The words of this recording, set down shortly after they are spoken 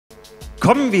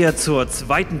Kommen wir zur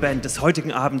zweiten Band des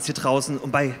heutigen Abends hier draußen.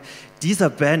 Und bei dieser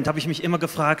Band habe ich mich immer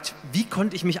gefragt, wie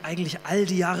konnte ich mich eigentlich all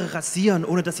die Jahre rasieren,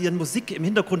 ohne dass ihre Musik im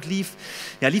Hintergrund lief?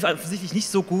 Ja, lief offensichtlich nicht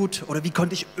so gut. Oder wie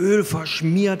konnte ich Öl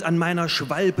verschmiert an meiner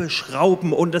Schwalbe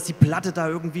schrauben, ohne dass die Platte da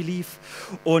irgendwie lief?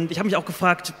 Und ich habe mich auch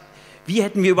gefragt, wie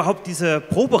hätten wir überhaupt diese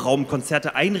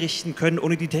Proberaumkonzerte einrichten können,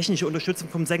 ohne die technische Unterstützung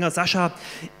vom Sänger Sascha?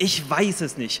 Ich weiß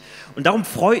es nicht. Und darum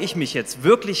freue ich mich jetzt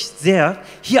wirklich sehr,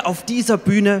 hier auf dieser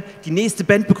Bühne die nächste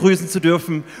Band begrüßen zu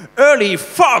dürfen, Early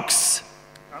Fox!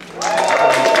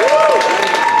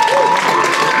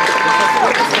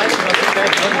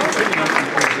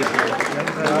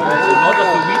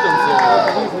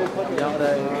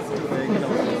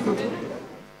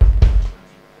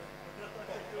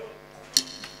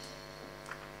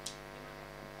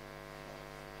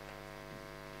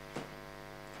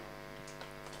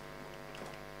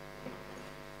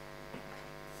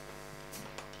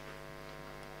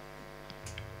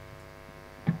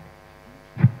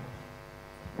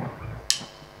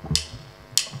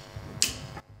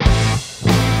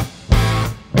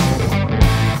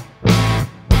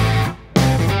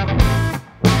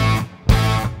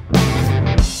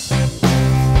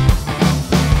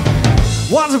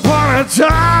 Once upon a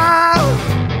time,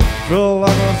 feel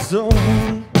like a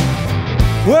stone,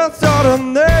 without a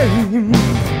name,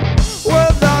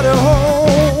 without a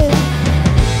home.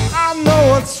 I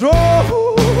know it's wrong,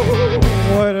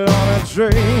 waiting on a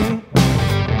train,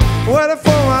 waiting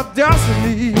for my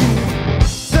destiny,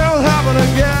 still happen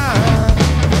again.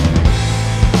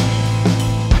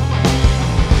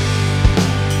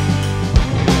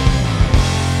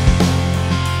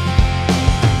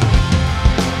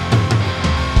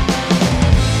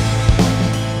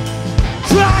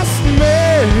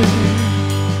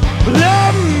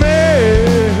 Let me.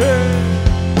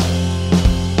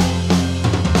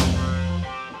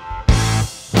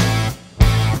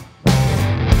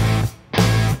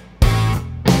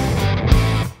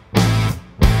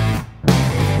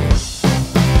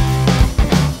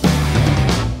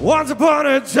 Once upon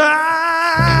a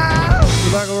time,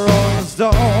 like a rolling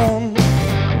stone,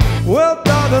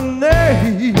 without a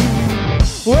name,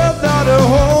 without a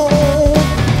home.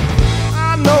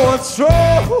 I know it's true.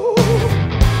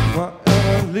 My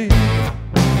enemy,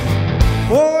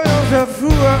 oh, you're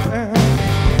fool,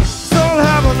 still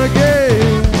happen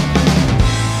again.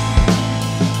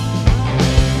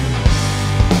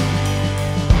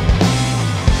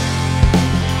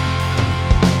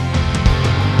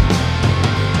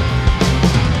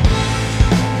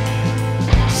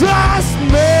 Trust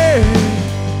me,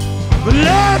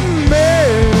 let me.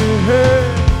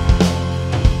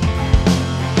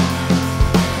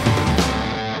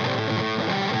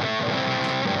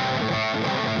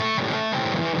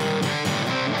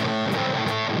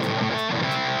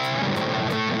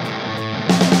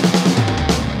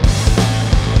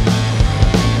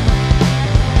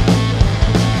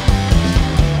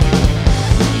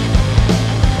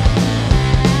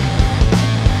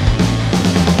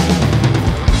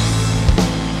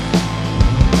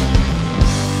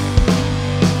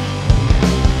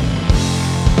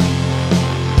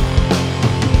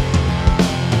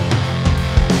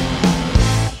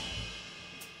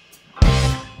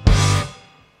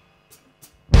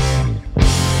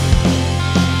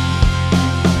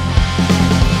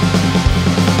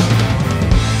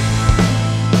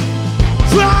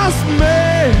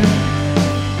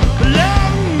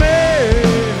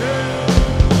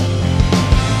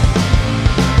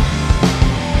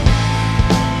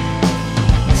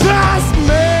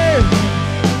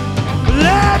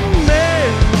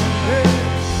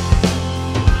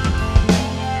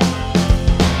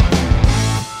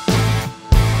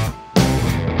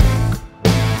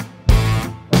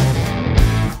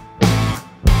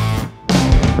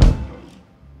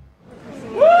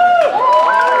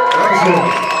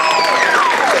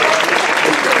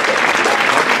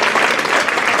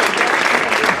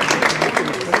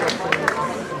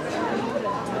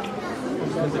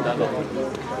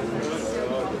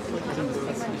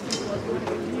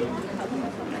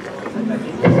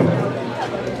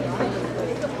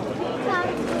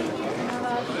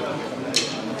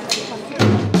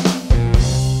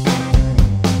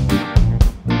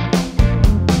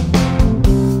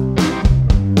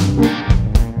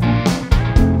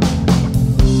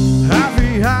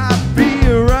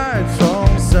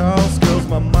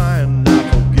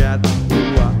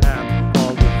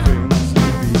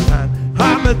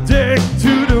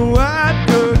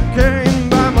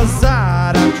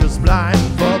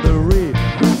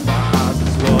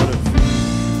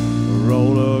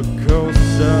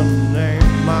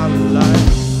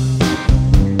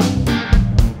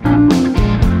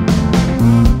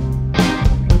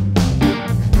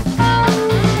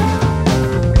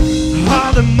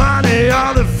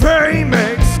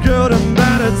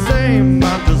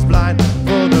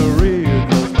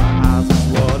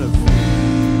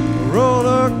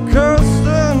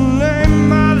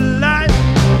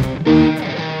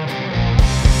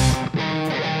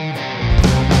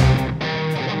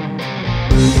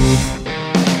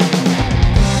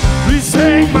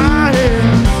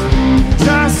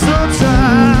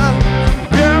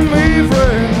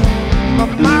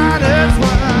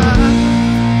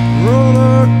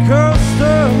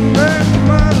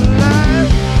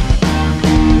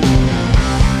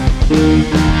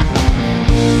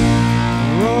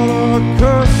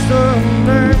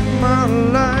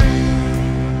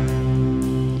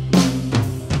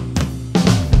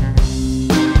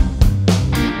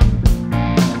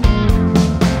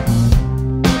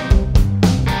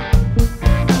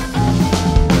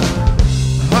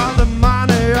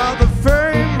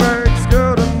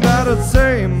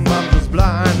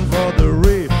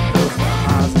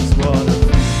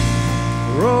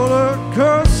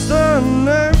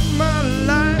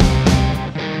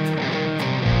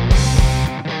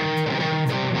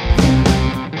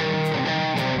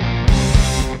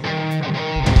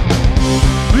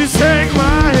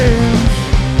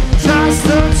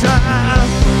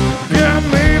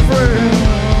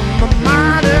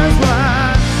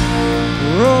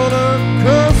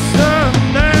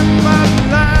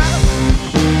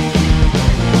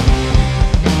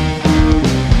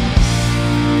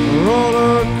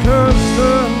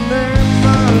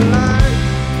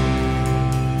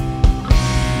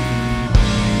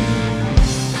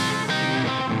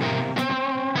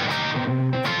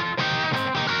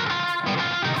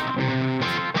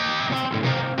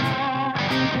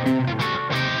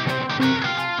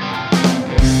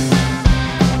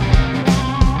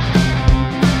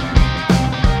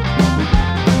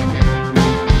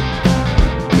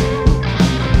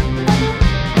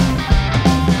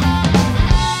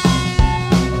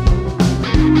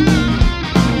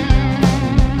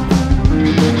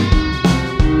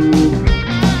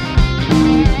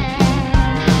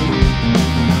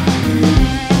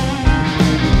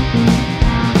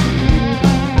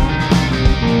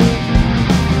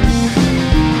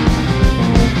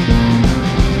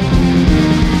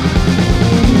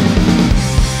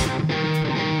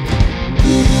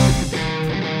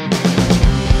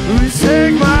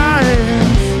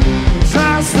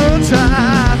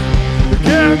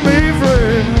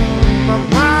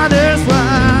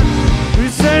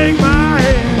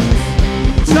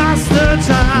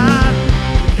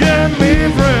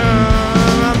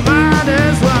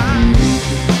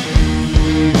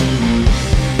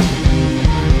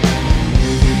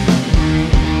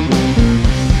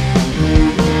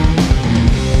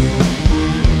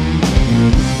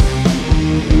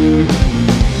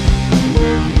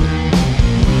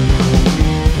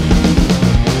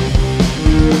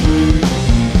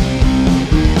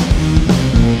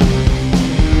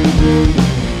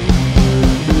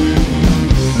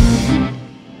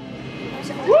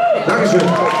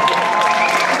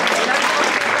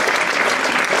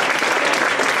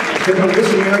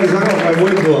 Ja, ich sage auf meinem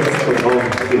Monitor.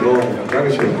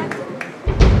 Dankeschön.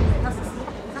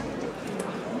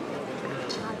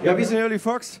 Ja, wir sind Early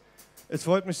Fox. Es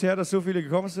freut mich sehr, dass so viele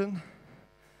gekommen sind.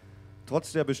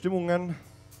 Trotz der Bestimmungen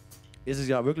ist es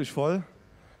ja wirklich voll.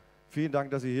 Vielen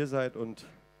Dank, dass ihr hier seid und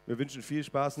wir wünschen viel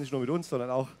Spaß, nicht nur mit uns, sondern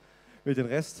auch mit dem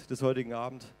Rest des heutigen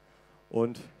Abends.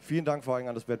 Und vielen Dank vor allem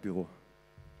an das Bandbüro.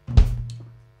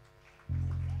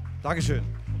 Dankeschön.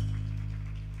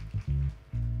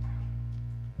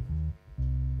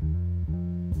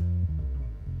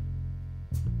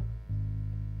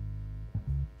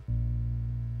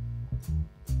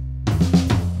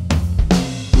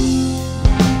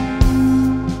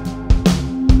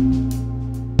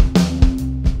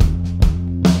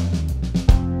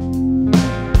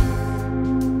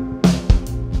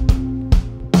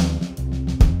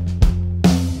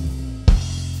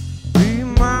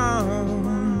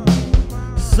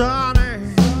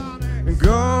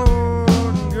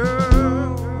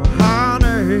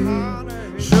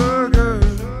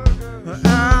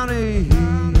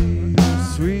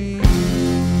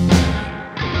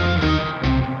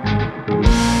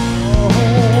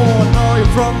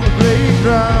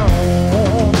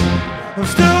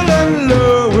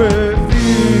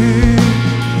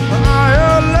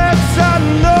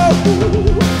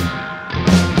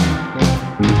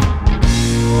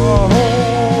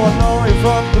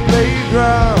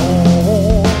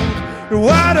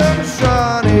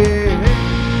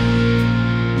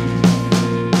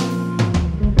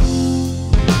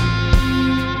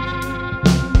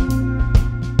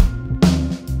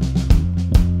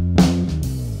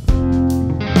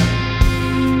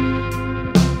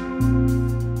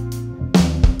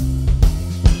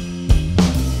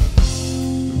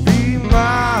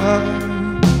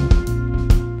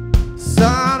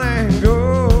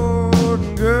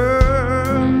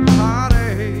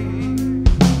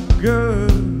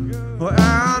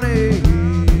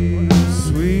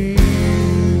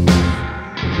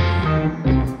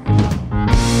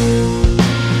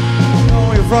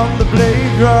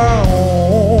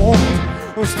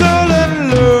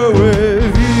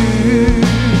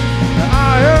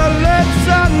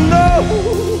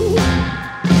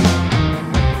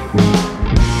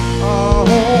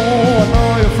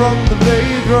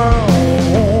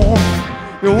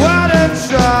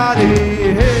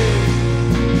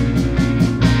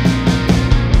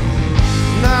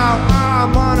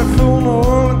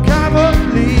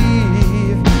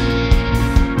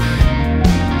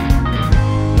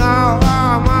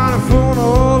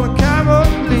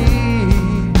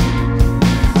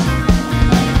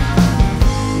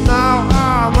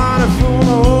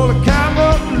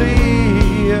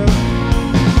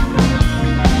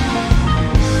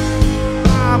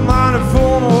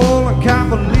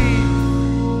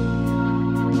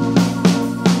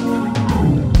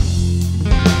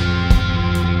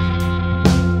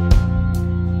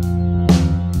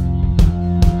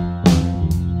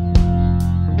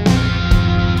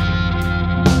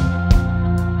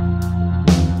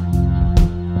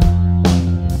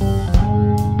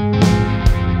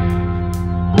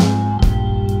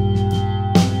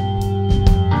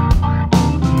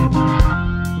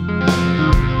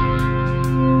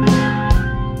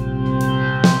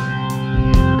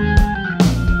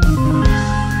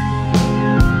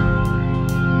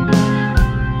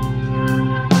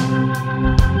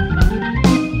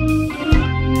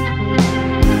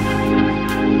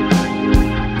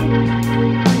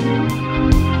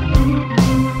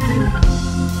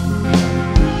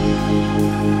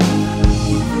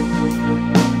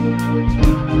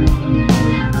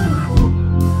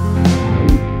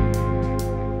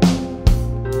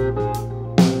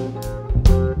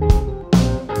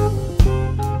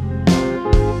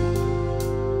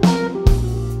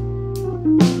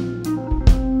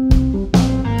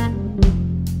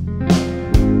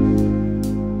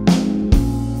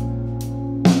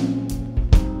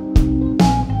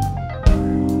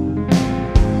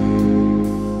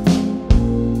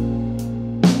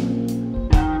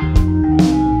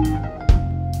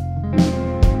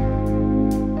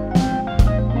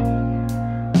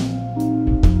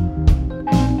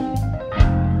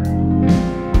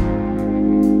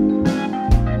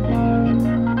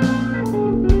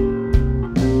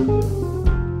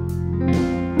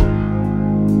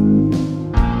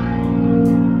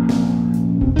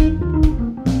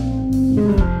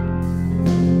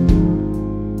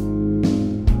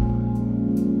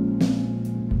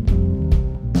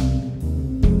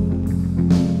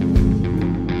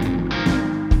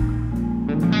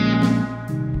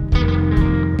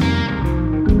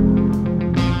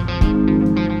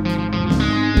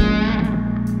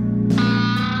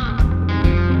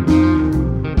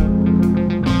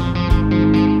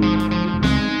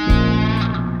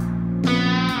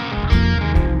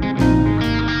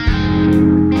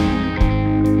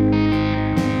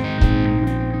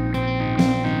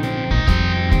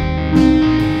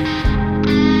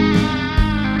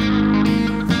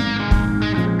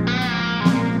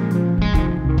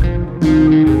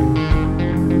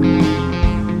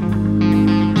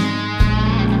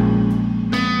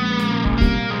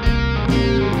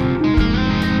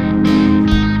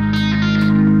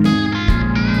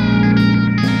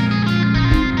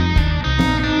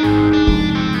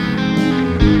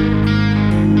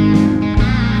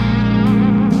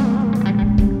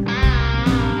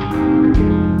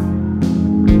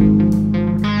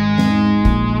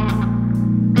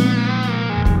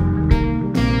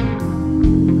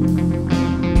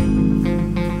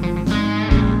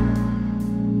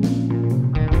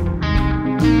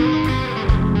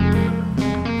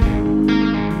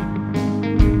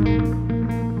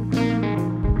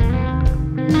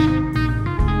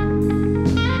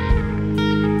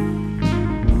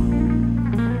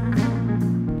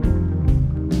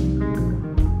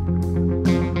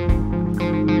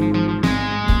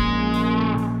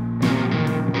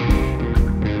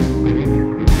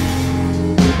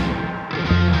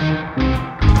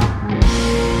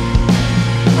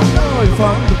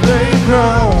 from the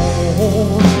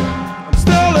playground. I'm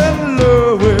still in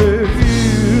love with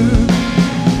you.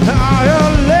 How your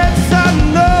lips I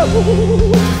know.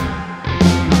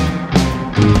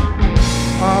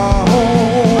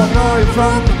 Oh, I know you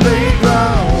from the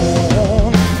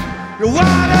playground. You're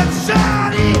wild and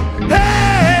shiny,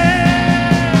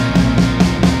 hey.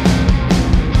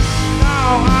 Now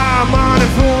I'm on the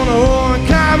phone, oh, I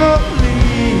can't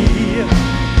believe.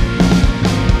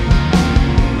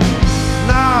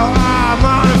 Now I'm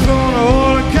on the phone,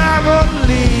 oh, I can't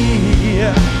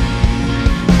believe.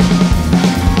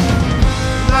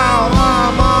 Now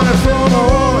I'm on the phone,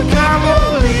 oh, I can't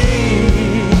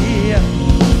believe.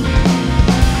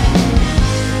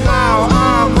 Now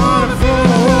I'm on the phone,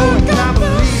 oh, I can't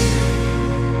believe.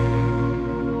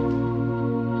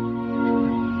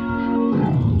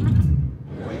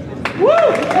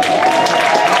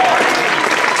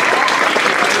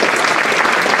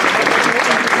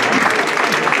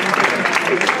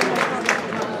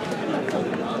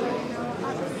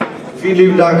 Vielen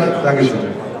lieben Dank. Dankeschön.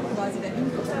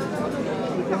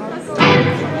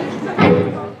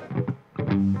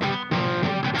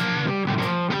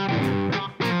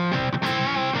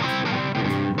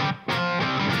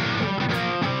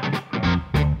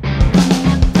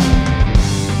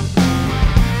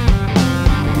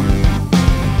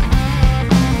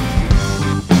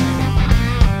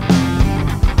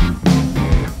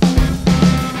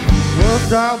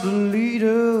 Without the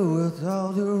leader,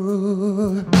 without the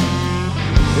rule,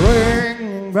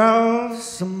 ringing bells,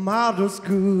 some others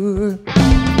good.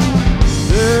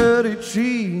 Dirty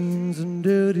jeans and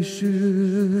dirty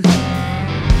shoes,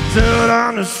 dirt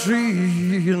on the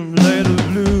street and little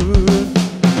blue.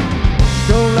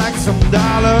 Collect some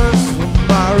dollars for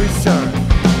my return,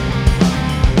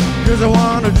 'cause I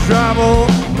wanna travel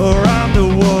around the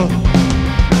world,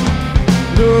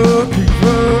 looking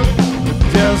for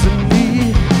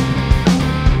destiny,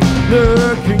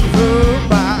 looking for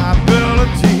my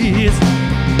abilities.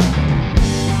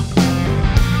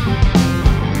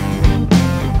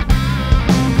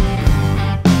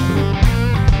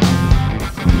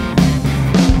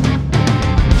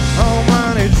 How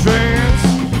many trains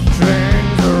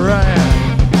are ran?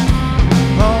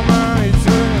 How many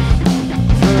trains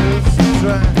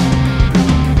ran?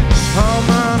 How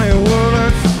many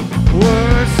words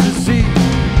to see?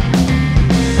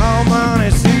 How many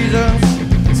seasons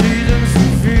to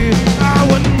feel? I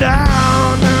went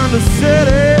down in the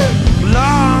city,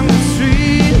 along the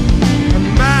street, and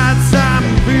my time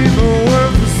and people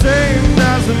were the same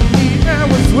as me. It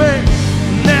was wet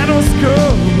and it was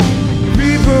cold.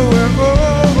 People were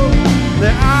old,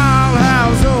 they all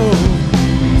have soul,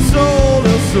 soul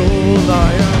to soul.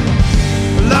 I am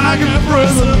like a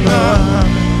prisoner,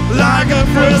 like a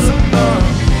prisoner.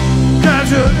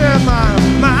 Catch you in my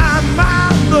mind, my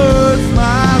blood's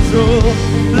my soul.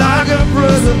 Like a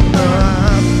prisoner,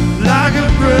 like a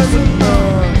prisoner.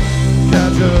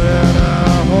 Catch you in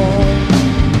our home.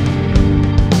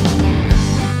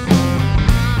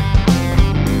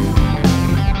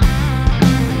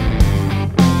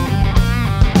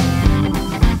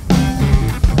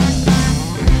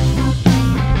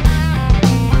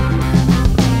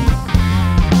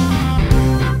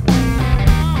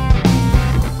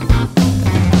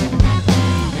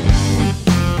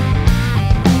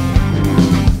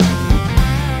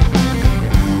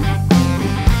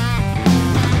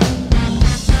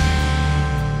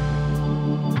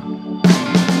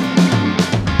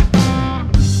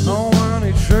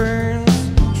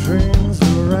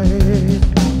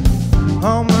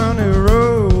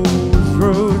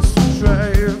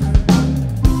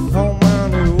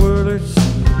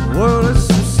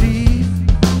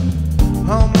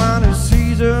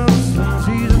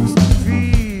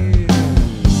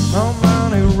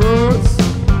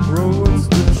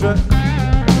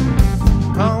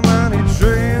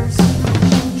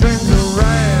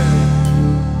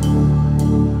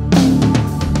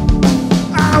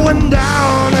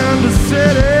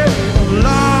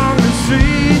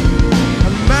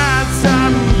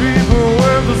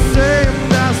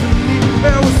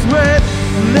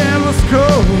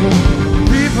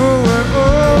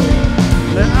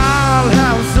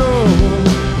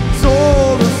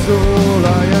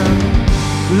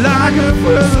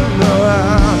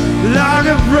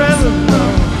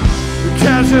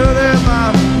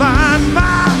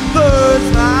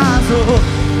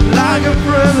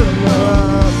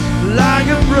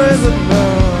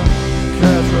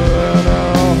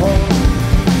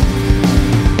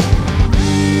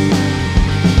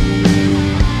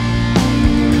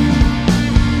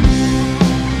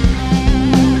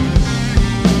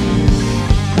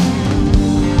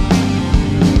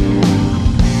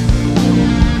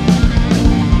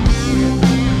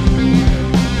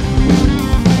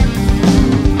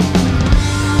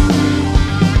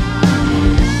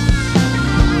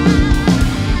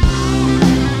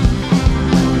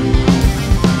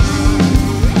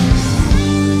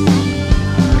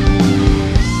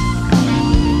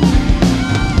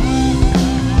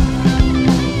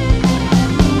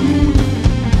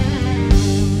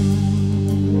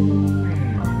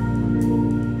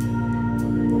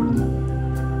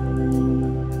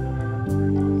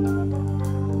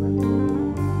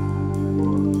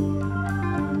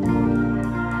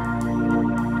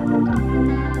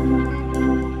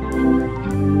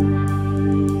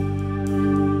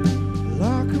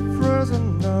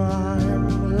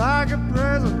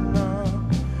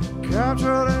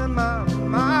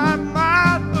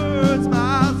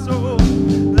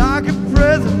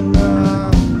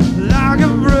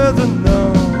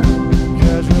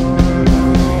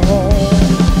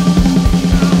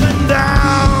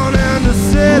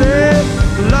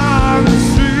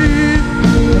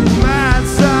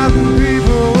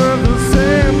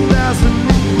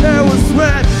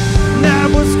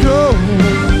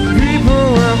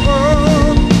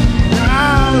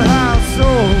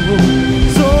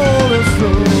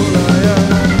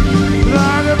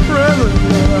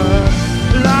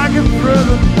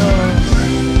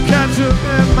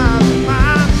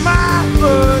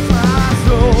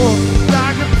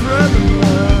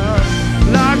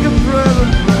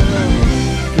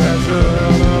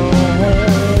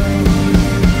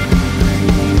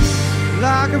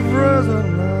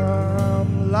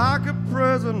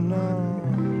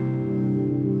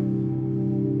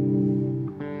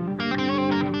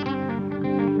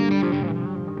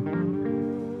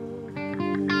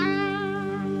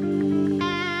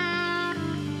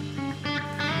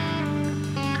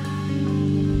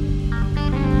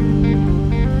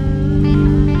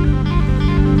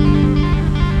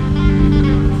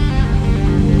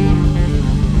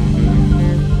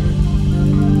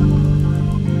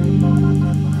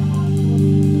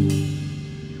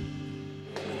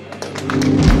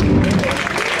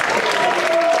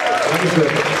 Dankeschön.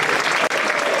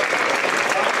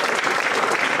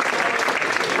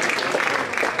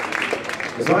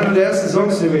 Das war einer der ersten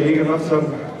Songs, die wir je gemacht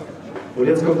haben. Und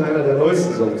jetzt kommt einer der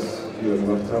neuesten Songs, die wir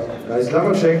gemacht haben. Er heißt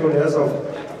Lammercheck und er ist auf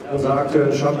unserer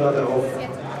aktuellen Schallplatte auf.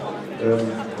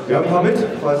 Wir haben ein paar mit,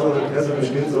 falls auch Interesse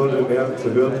bestehen sollte, mehr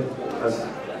zu hören, als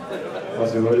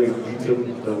was wir heute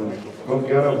bieten. Dann kommt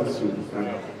gerne auf uns zu.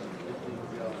 Danke.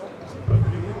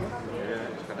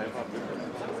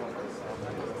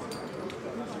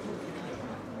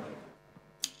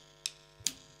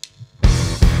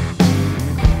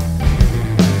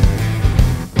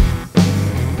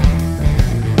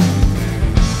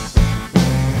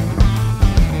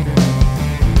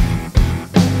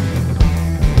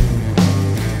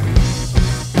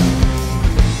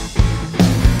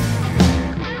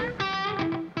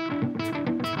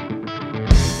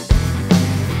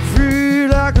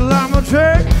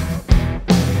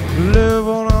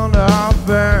 Living on our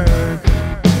back,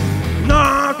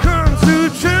 no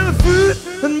constitution, food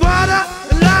and water,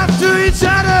 and love to each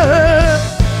other.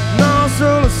 No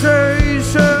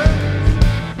civilization,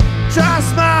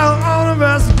 just my own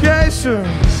investigation.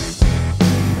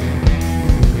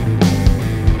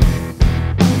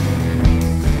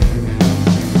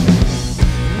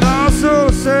 No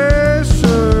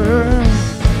civilization,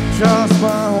 just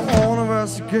my own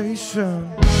investigation.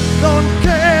 Don't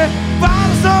care about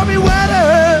the stormy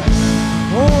weather,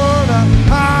 wanna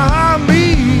hide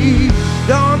me.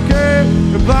 Don't care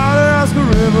about the Oscar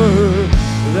River,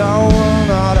 don't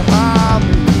wanna hide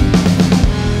me.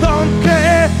 Don't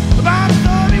care about the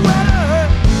stormy weather,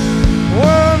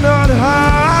 wanna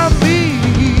hide me.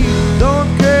 Don't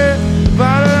care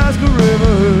about the Oscar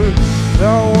River,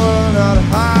 don't wanna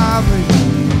hide me.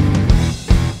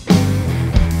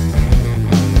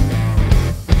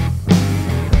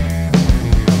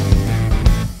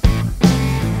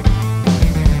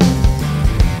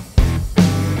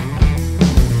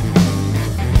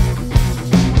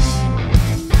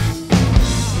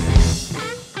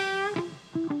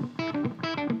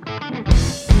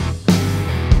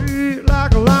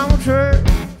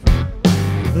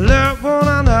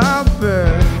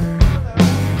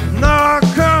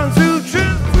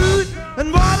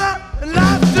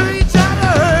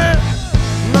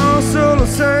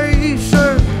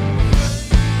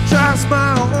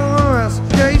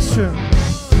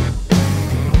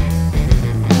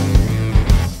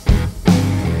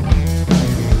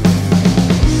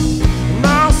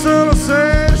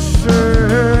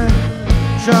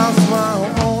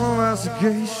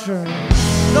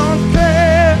 Don't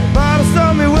care about the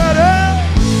stormy weather,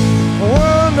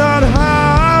 will not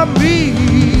hide me.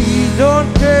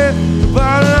 Don't care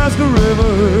about the Oscar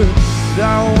River,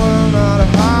 that will not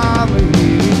hide me.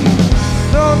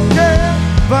 Don't care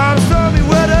about the stormy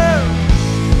weather,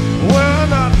 will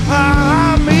not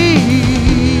hide me.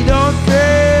 Don't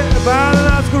care about the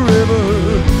Oscar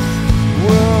River,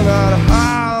 will not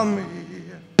hide me.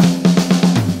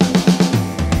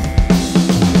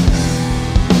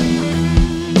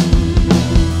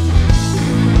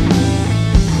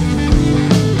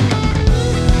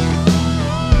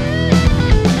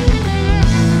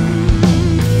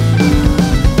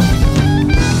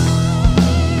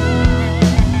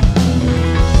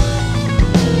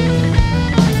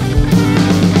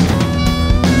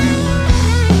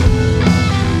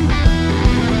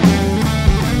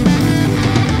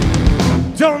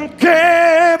 Don't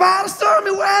care about the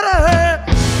stormy weather,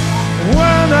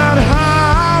 will not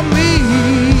harm me.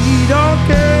 Don't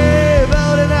care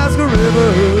about the Oscar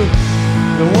River,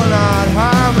 will not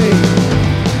harm me.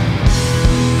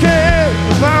 Care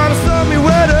about the stormy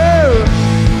weather,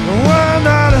 will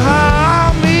not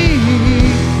harm me.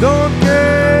 Don't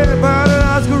care about the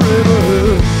Oscar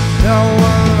River,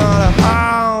 will not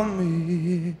harm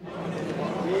me.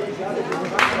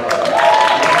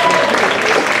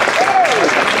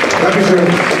 Dankeschön.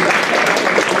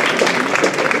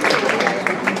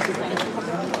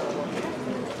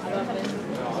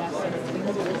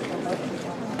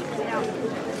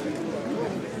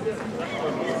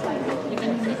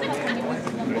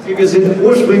 Wir sind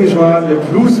ursprünglich mal eine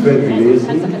Bluesband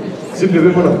gewesen, sind wir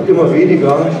immer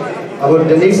weniger, aber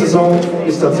der nächste Song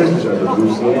ist tatsächlich eine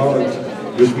Bluesnummer und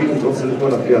wir spielen trotzdem immer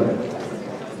noch gerne.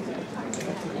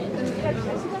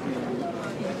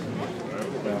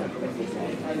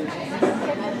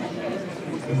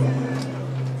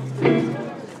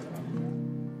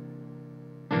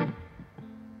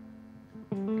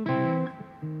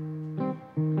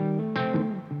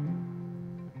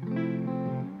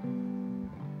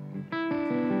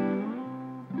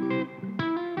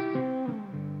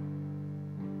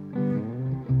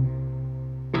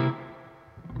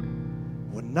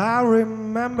 And I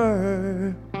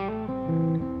remember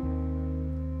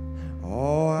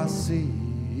all I see,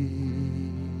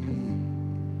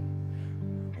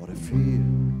 what I feel.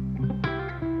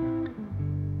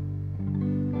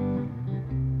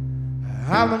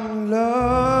 I'm in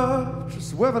love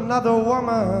just with another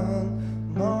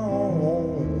woman.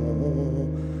 No,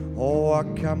 oh, I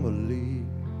can't believe.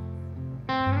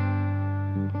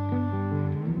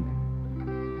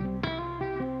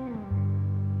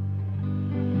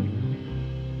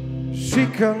 She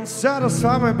can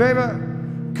satisfy me, baby,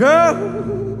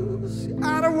 'cause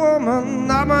you're the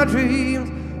woman of my dreams.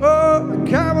 Oh, I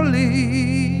can't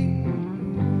believe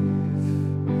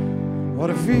what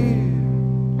I feel.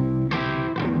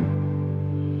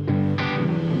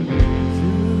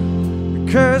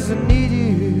 Because I need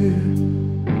you.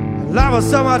 I love her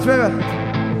so much, baby.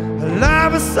 I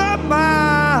love her so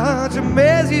much. I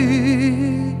miss you.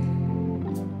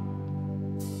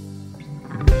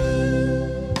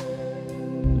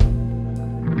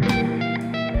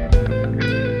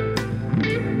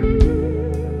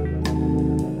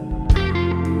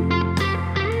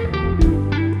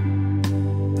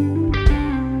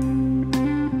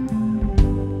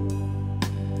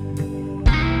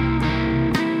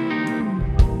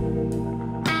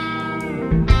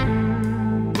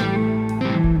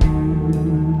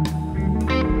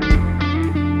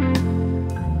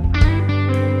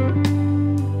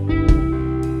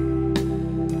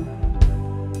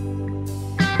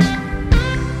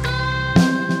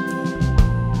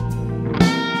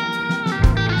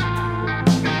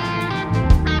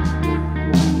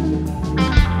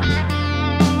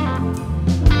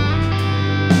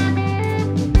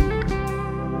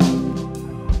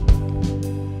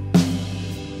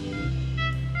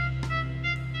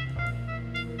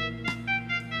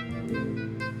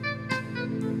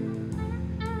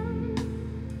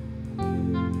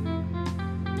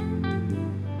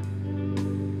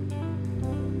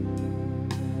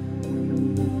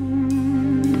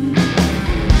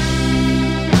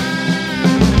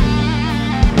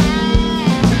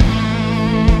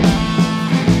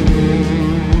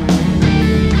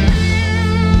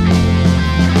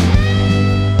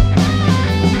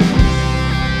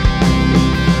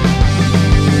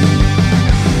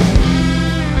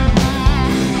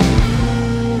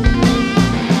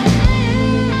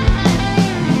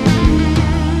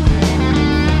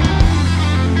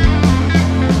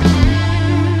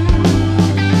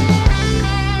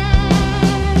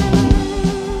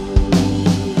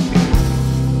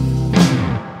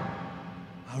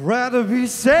 Rather be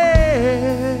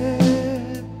sad.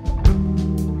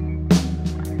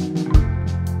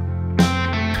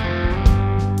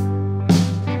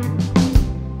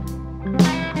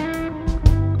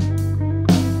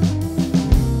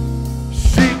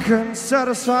 She can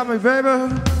satisfy me,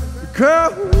 baby,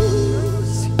 because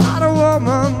you're the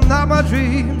woman of my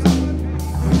dreams.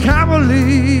 I can't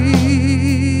believe,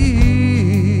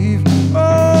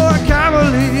 oh, I can't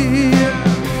believe.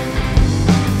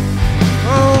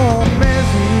 Oh, I'm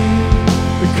messy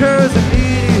because I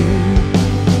need you.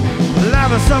 I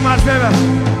love her so much, baby.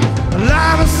 I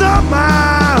love her so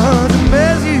much. I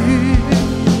miss you.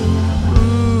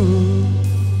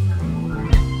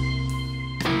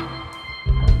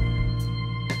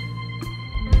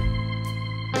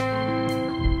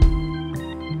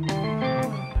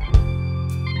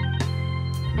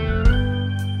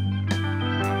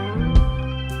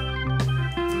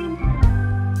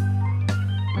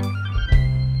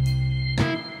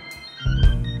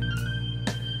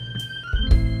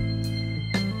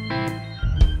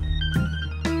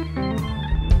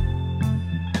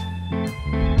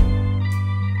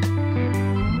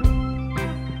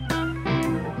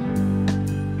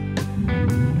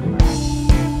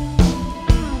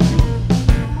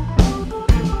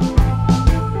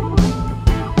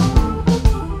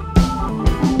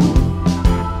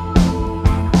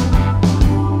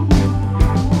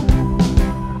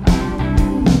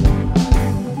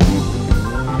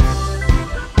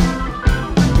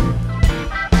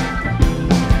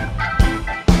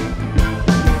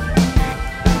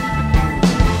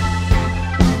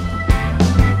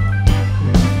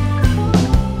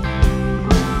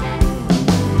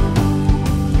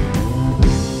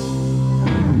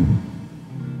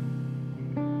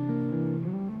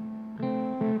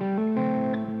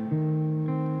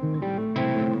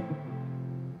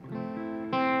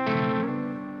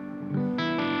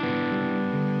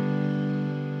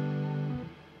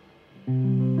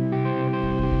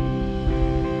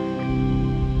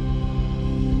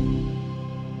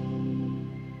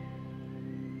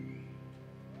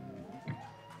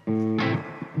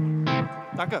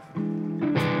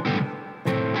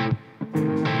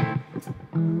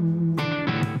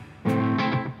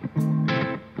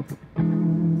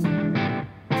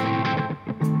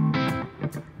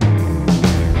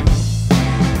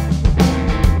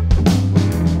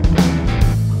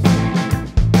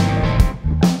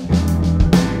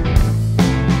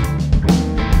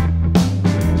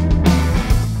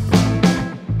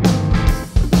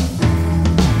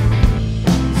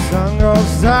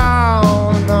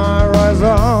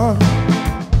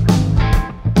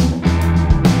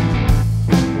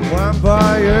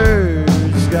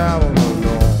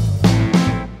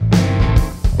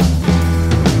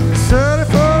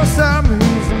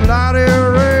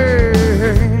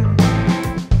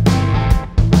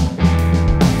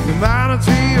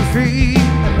 feet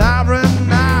and every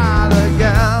night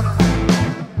again.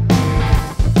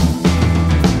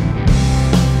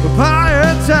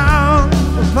 Papaya town,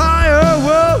 papaya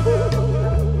world,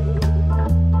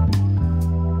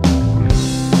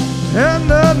 and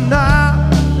the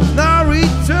night is no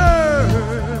return.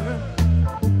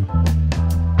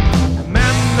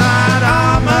 Midnight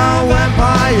I'm a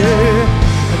vampire,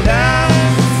 and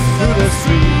dance through the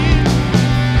street.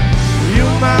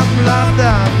 Human blood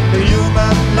and the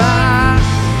human life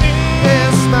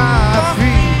is my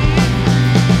feet.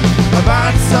 I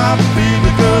bite some feet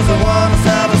because I wanna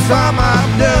satisfy my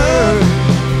nerve.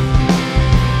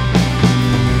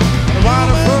 I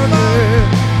wanna forget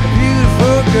a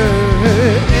beautiful girl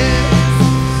is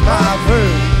my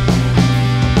verse.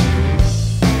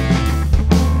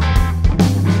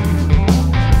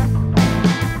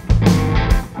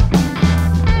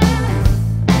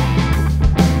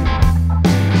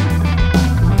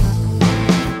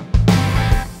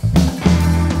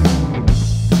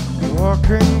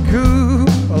 Walking cool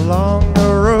along the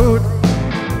road,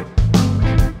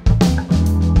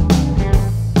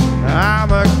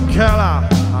 I'm a killer,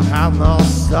 I have no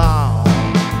style.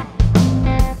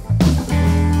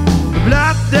 The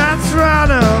blood that's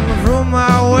running through my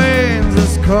veins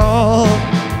is cold.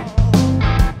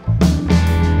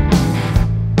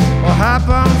 What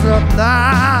happens at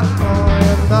night, oh,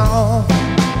 you know.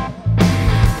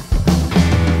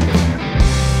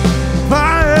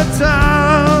 Fire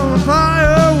town,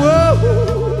 fire world,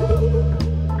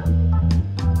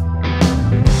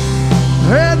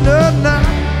 and the night,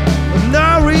 no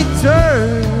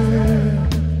return.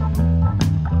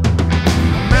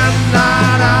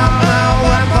 Midnight, I'm a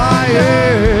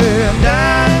vampire,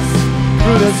 dance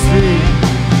through the street.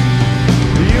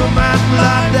 The human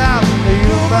blood and the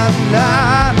human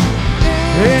life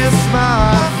is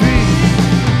my feet.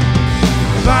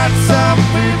 Fight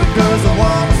something because I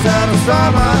wanna satisfy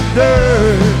my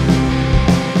thirst.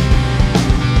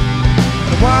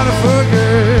 I wanna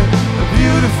forget a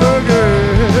beautiful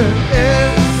girl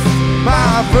is my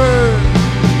bird.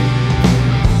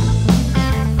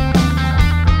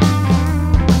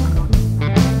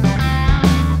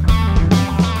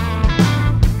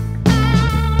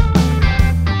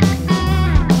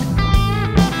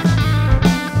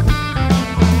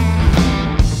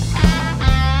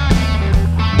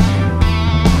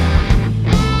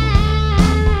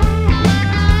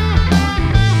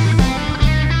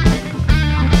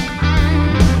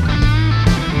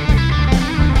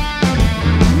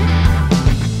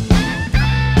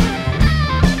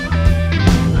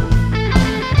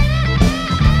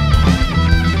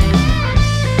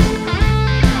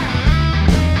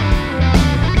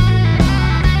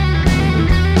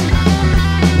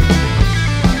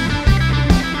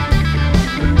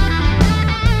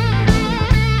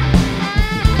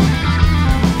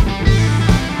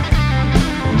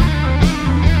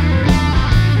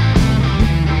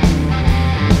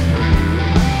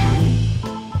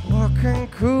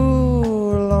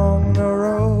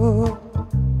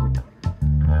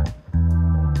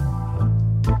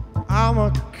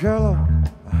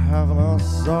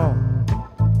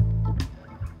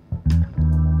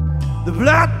 The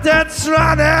blood that's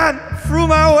running through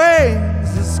my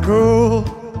veins is cruel.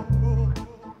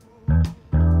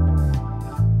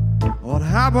 What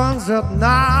happens at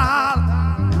night,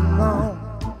 no.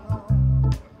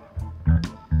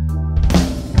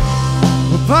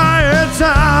 Papaya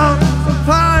town,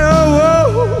 papaya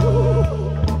world,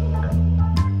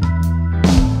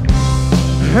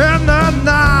 and the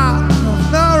night of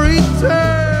no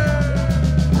return.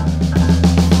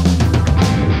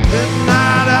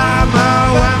 Midnight, I'm a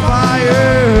vampire,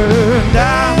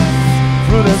 dance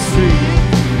through the street.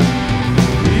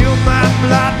 The human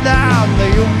blood down, the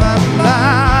human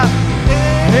life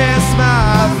is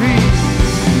my feet.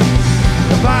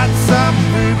 I bite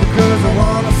something because I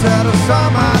wanna satisfy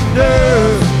my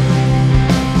nerves.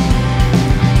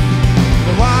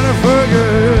 I wanna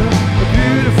forget a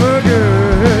beautiful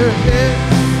girl is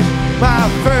my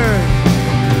first.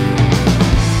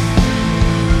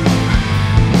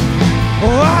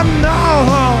 Oh, I know.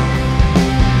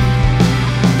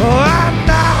 Oh, I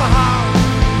know.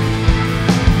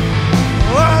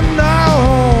 Oh, I know.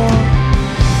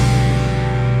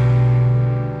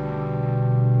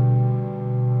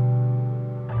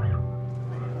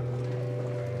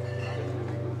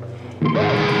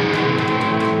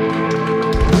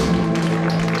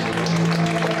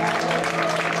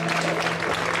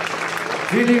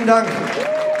 Vielen lieben Dank.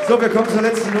 So, wir kommen zur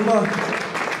letzten Nummer.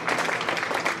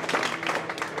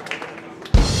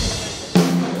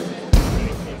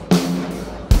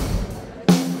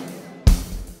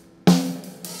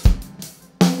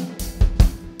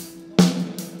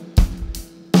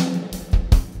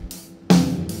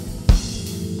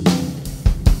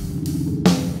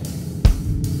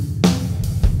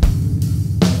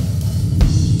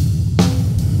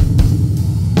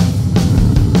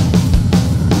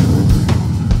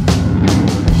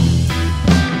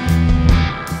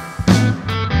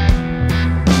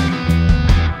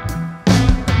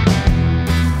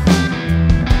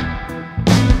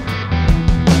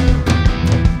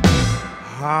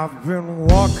 I've been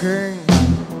walking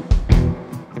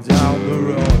down the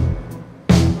road.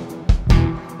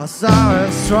 I saw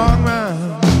a strong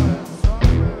man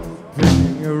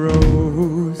picking a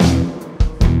rose,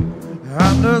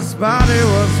 and his body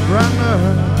was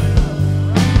branded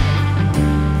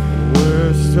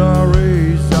with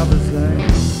stories of his life.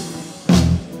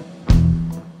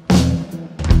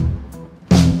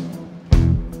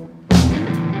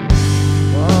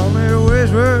 Only wish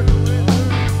we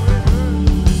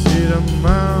see the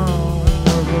mouth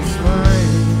of a smile.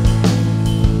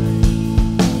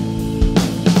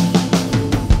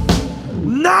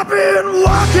 And I've been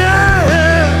walking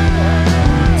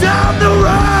down the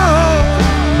road,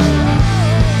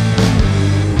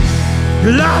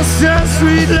 lost that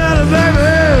sweet little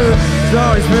baby, she's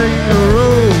always making a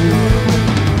road.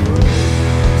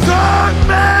 Strong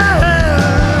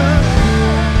man,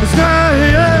 it's not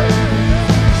here,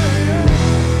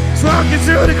 it's walking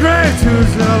to the grave to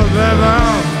his little baby,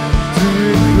 to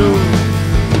his clothes.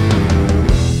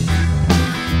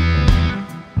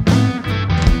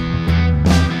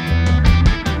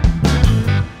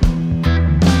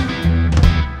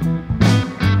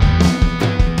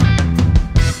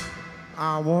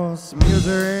 I was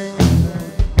musing,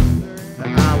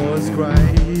 and I was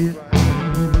crying.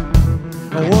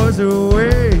 I was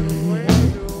away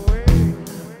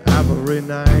every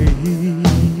night.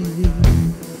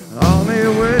 Only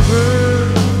wish we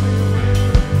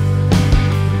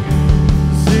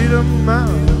see the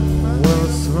man will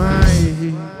smile.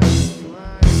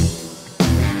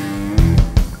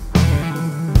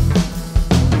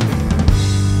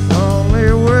 Only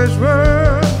wish we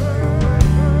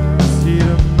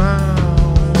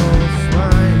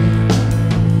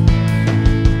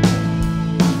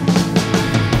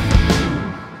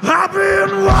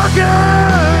walking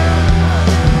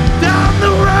down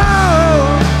the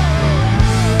road,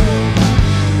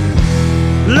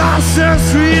 lost her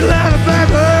sweet little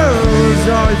baby, who's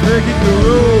always making the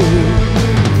road.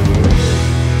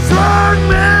 Strong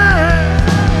man,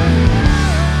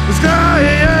 this girl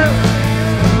here,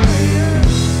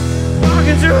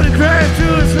 walking through the grave to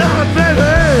his little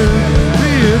baby,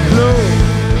 be close.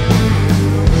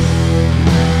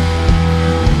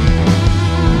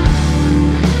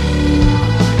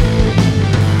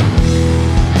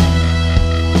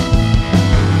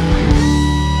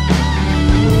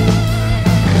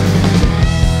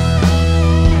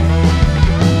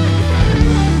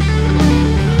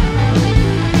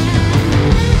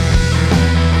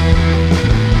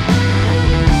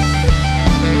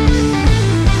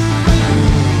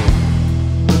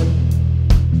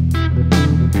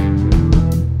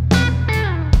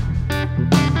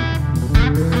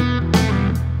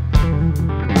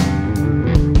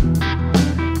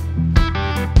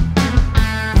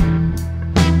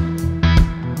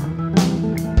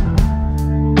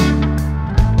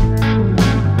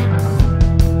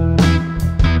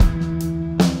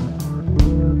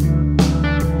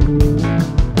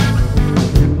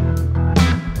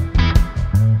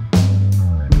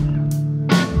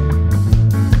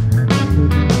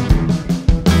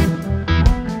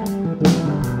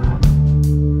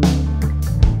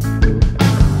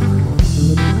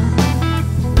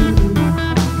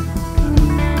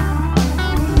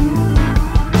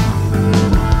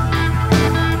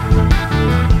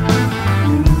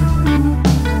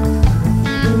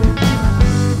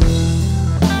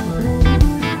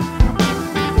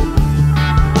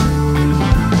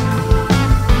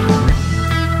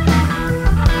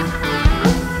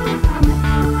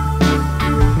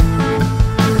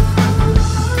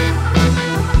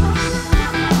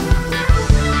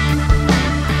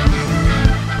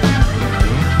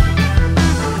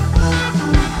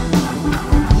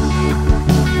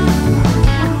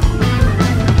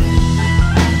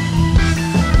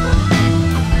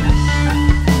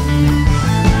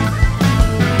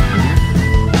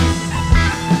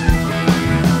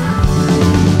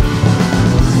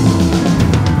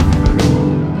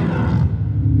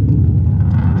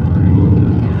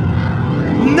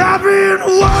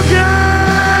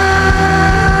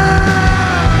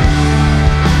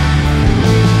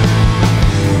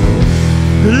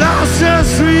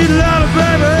 Sweet little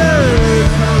baby,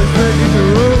 always making the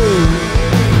road.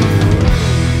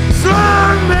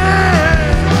 Strong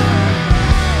man,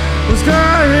 this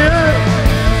girl here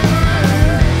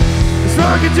is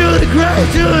walking to the grave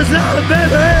to his little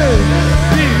baby,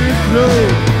 be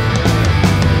close.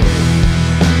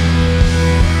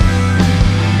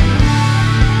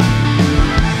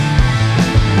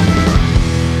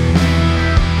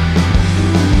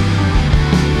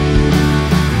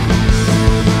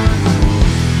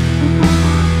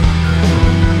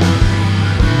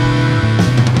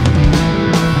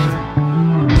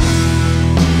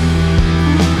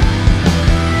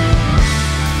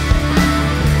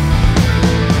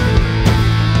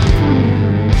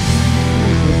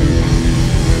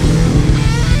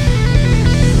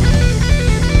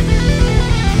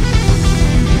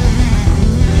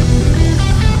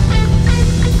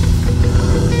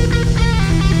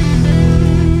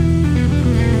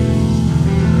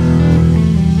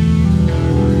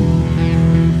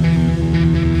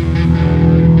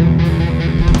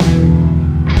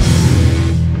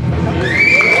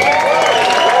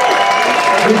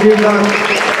 vielen Dank.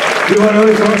 Wir wollen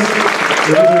euch was.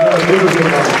 Wir wollen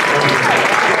euch was.